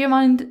 Do you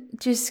mind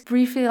just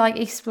briefly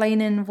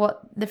explaining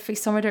what the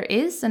Fixometer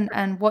is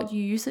and what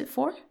you use it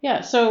for?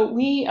 Yeah, so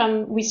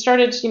we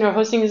started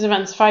hosting these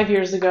events 5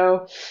 years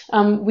ago.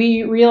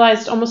 We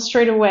realized almost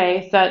straight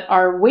away that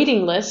our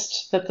waiting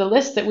list, that the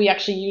list that we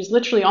actually use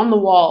literally on the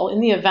wall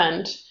in the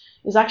event,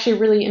 is actually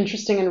really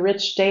interesting and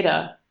rich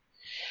data.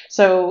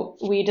 So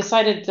we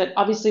decided that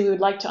obviously we would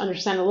like to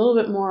understand a little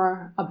bit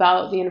more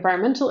about the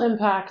environmental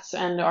impacts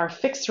and our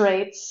fix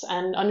rates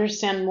and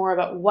understand more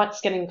about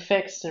what's getting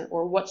fixed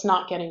or what's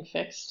not getting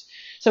fixed.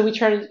 So we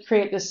tried to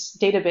create this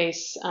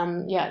database.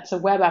 It's a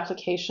web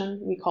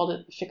application. We called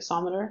it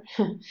Fixometer.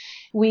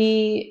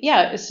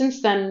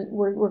 Since then,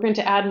 we're going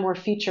to add more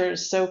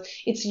features. So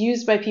it's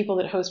used by people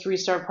that host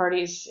restart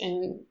parties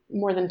in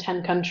more than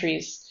 10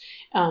 countries.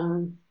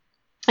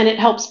 And it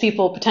helps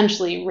people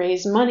potentially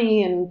raise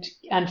money and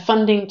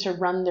funding to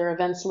run their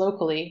events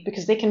locally,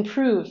 because they can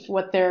prove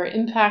what their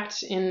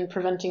impact in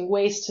preventing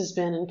waste has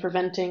been and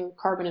preventing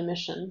carbon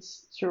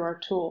emissions through our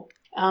tool.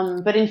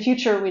 But in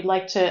future, we'd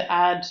like to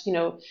add,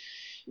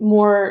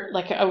 more,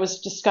 like I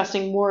was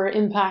discussing, more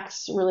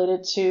impacts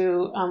related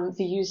to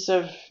the use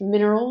of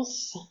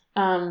minerals.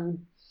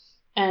 And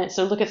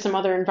so look at some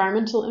other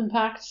environmental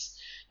impacts,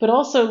 but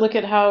also look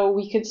at how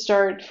we could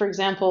start, for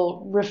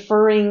example,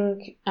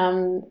 referring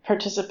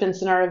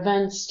participants in our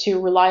events to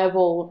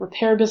reliable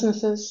repair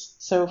businesses.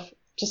 So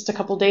just a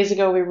couple days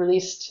ago, we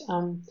released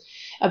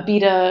a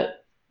beta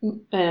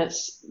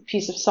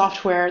piece of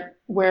software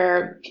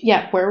where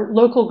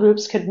local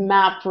groups could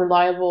map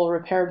reliable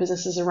repair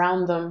businesses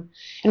around them.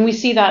 And we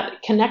see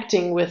that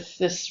connecting with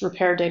this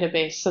repair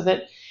database, so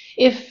that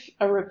if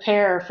a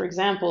repair, for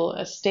example,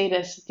 a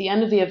status at the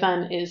end of the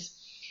event is,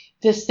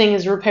 this thing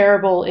is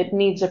repairable, it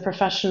needs a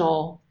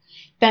professional,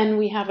 then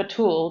we have a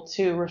tool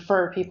to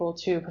refer people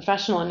to a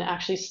professional and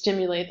actually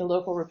stimulate the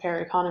local repair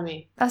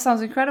economy. That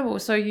sounds incredible.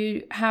 So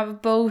you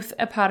have both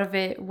a part of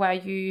it where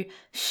you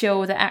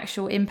show the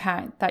actual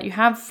impact that you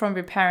have from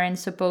repairing,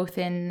 so both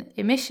in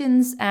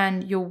emissions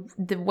and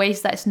the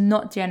waste that is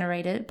not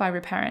generated by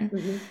repairing,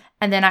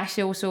 and then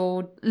actually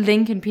also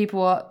linking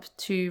people up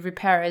to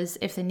repairers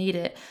if they need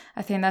it.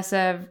 I think that's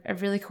a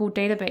really cool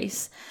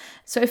database.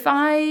 So if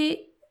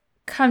I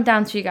come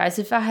down to you guys,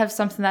 if I have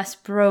something that's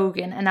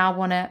broken and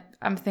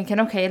I'm thinking,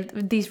 okay,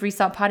 these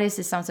restart parties,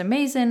 this sounds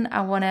amazing,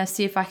 I want to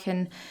see if I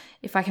can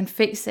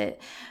fix it.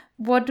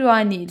 What do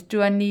I need?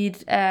 Do I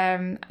need,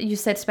 you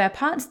said spare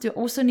parts, do I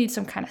also need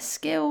some kind of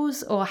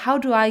skills, or how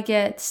do I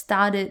get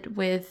started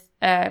with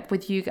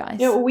you guys?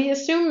 We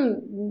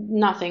assume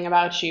nothing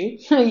about you.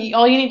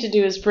 All you need to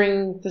do is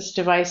bring this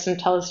device and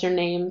tell us your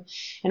name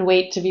and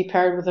wait to be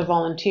paired with a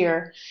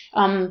volunteer.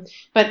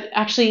 But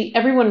actually,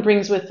 everyone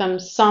brings with them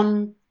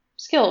some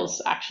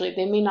skills. Actually,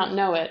 they may not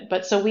know it,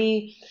 but so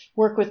we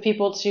work with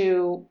people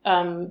to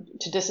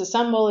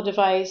disassemble a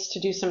device, to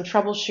do some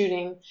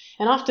troubleshooting,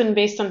 and often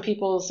based on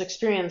people's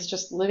experience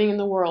just living in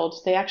the world,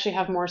 they actually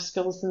have more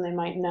skills than they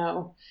might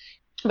know.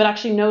 But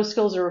actually, no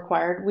skills are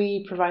required.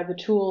 We provide the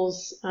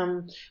tools.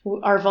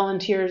 Our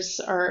volunteers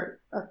are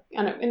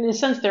in a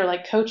sense, they're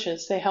like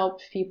coaches. They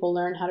help people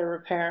learn how to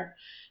repair.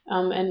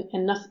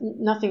 and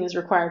nothing is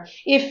required.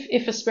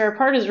 If a spare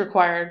part is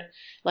required,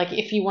 like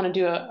if you want to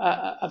do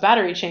a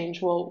battery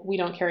change, well, we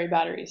don't carry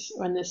batteries,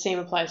 and the same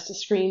applies to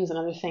screens and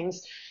other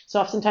things. So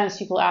oftentimes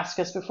people ask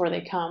us before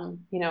they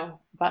come,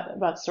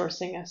 about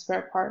sourcing a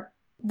spare part.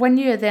 When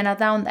you then are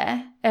down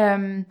there,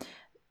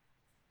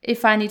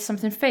 if I need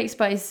something fixed,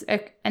 but it's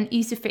an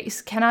easy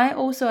fix, can I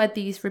also at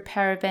these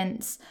repair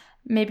events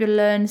maybe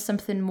learn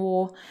something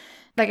more,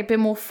 like a bit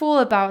more full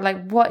about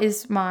like what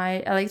is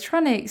my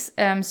electronics?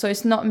 So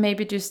it's not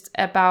maybe just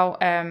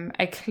about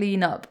a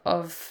cleanup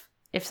of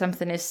if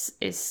something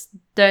is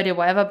dirty or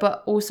whatever,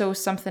 but also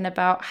something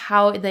about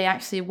how they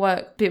actually work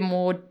a bit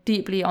more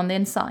deeply on the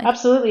inside.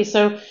 Absolutely.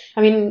 So,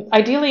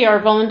 ideally our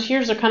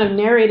volunteers are kind of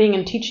narrating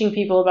and teaching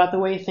people about the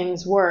way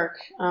things work.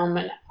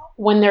 And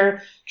when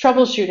they're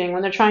troubleshooting,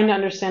 when they're trying to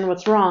understand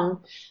what's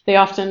wrong, they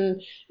often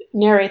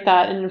narrate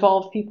that and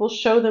involve people,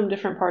 show them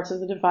different parts of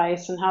the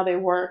device and how they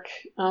work.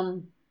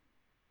 And,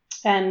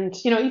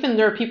 even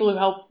there are people who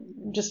help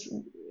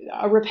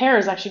a repair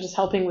is actually just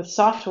helping with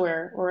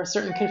software or a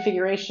certain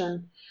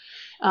configuration.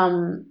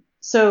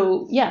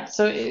 So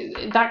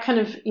that kind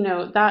of,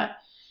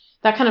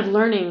 that kind of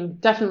learning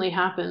definitely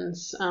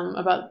happens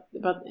about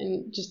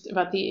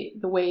the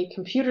way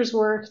computers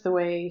work, the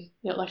way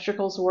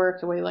electricals work,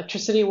 the way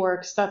electricity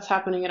works. That's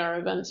happening at our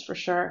events for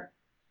sure.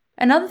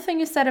 Another thing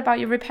you said about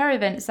your repair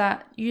events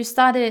that you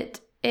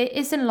started, it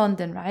is in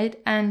London, right?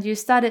 And you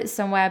started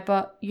somewhere,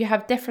 but you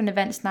have different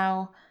events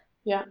now.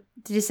 Yeah.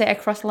 Did you say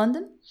across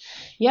London?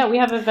 Yeah, we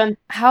have events.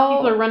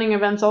 People are running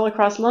events all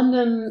across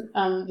London,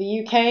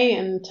 the UK,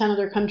 and 10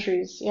 other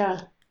countries. Yeah.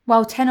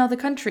 Wow, 10 other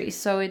countries.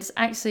 So it's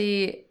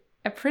actually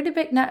a pretty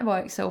big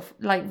network. So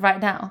like right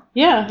now.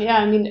 Yeah.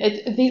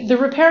 The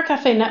Repair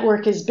Cafe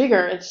network is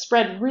bigger. It's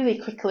spread really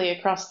quickly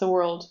across the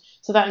world.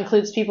 So that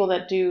includes people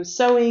that do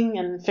sewing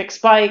and fix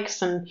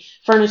bikes and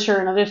furniture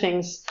and other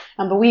things.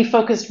 But we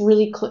focused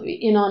really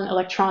in on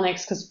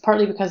electronics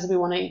partly because we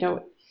want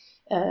to,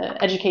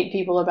 educate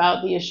people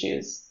about the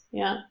issues.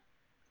 Yeah.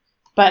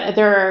 But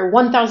there are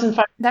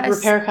 1,500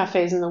 repair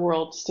cafes in the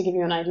world, just to give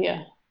you an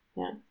idea.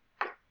 Yeah.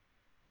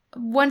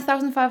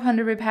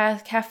 1,500 repair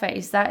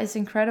cafes. That is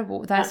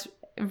incredible. That's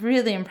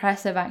really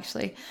impressive,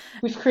 actually.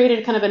 We've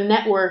created kind of a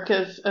network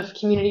of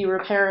community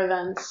repair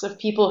events, of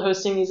people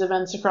hosting these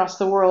events across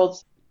the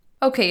world.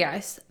 Okay,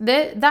 guys.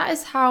 That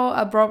is how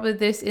abruptly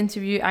this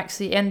interview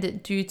actually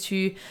ended due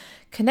to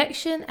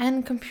connection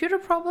and computer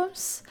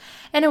problems.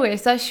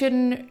 Anyways, that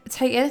shouldn't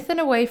take anything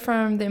away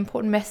from the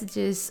important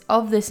messages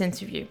of this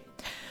interview.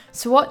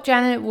 So what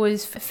Janet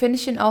was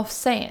finishing off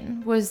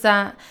saying was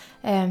that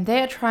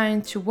they are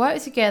trying to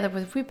work together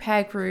with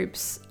repair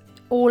groups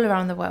all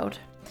around the world.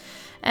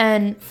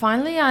 And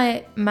finally,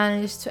 I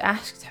managed to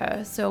ask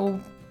her, so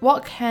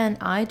what can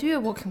I do,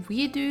 or what can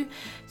we do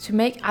to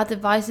make our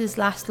devices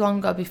last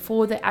longer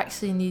before they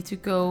actually need to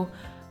go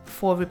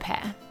for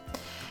repair?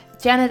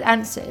 Janet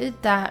answered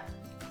that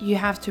you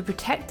have to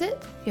protect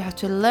it, you have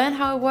to learn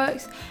how it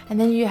works, and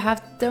then you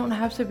don't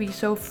have to be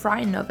so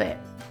frightened of it.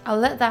 I'll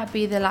let that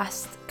be the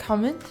last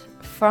comment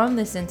from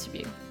this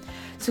interview.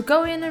 So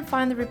go in and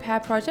find the repair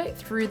project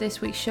through this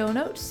week's show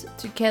notes,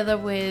 together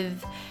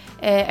with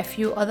a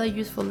few other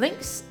useful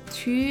links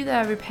to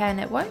the repair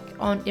network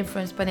on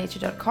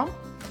influencedbynature.com.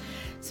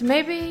 So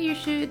maybe you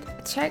should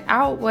check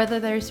out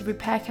whether there is a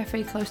repair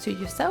cafe close to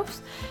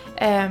yourselves,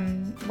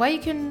 where you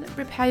can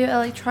repair your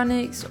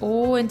electronics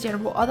or in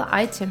general other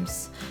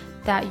items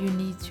that you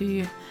need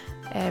to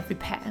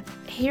repair.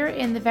 Here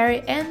in the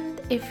very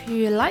end, if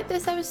you like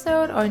this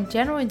episode or in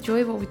general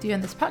enjoy what we do on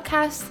this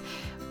podcast,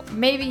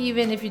 maybe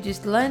even if you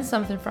just learned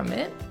something from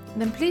it,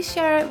 then please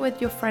share it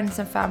with your friends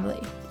and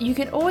family. You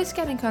can always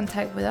get in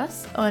contact with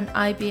us on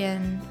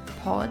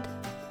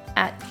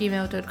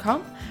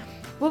ibnpod@gmail.com.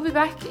 We'll be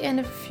back in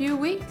a few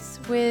weeks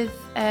with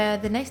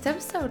the next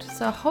episode.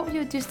 So I hope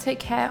you just take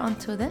care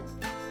until then.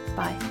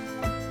 Bye.